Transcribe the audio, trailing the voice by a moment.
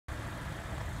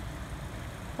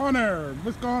Hunter,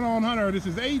 what's going on, Hunter? This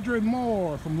is Adrian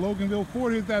Moore from Loganville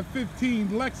Ford. Here's that 15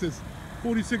 Lexus,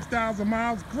 46,000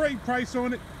 miles. Great price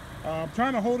on it. I'm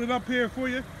trying to hold it up here for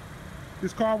you.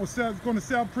 This car is going to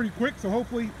sell pretty quick, so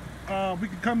hopefully we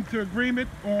can come to agreement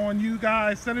on you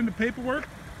guys sending the paperwork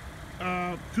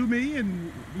to me,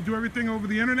 and we do everything over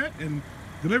the internet and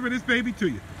deliver this baby to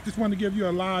you. Just wanted to give you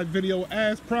a live video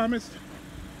as promised.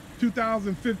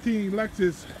 2015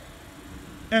 Lexus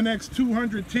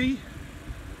NX200T.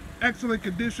 Excellent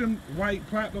condition, white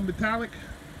platinum metallic.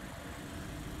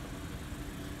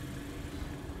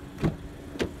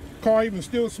 Car even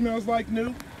still smells like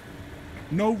new.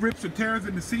 No rips or tears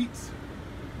in the seats.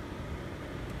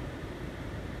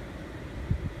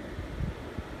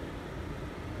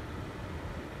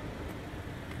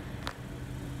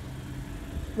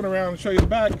 Put around and show you the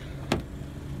back.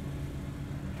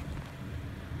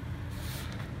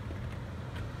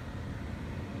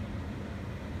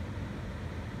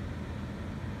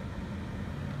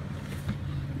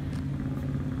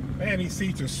 Man, these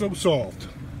seats are so soft.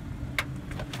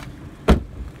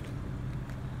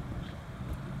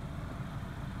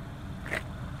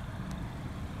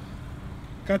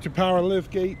 Got your power lift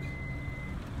gate.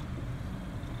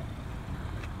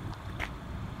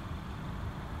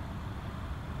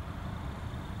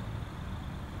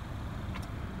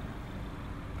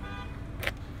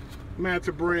 Mats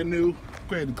are brand new.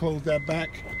 Go ahead and close that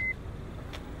back.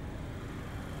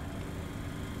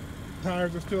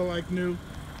 Tires are still like new.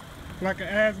 Like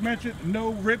as mentioned,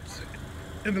 no rips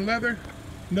in the leather,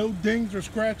 no dings or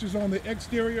scratches on the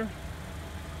exterior.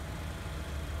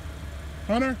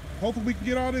 Hunter, hopefully we can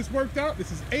get all this worked out.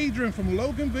 This is Adrian from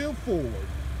Loganville Ford.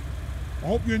 I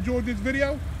hope you enjoyed this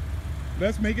video.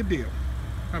 Let's make a deal.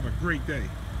 Have a great day.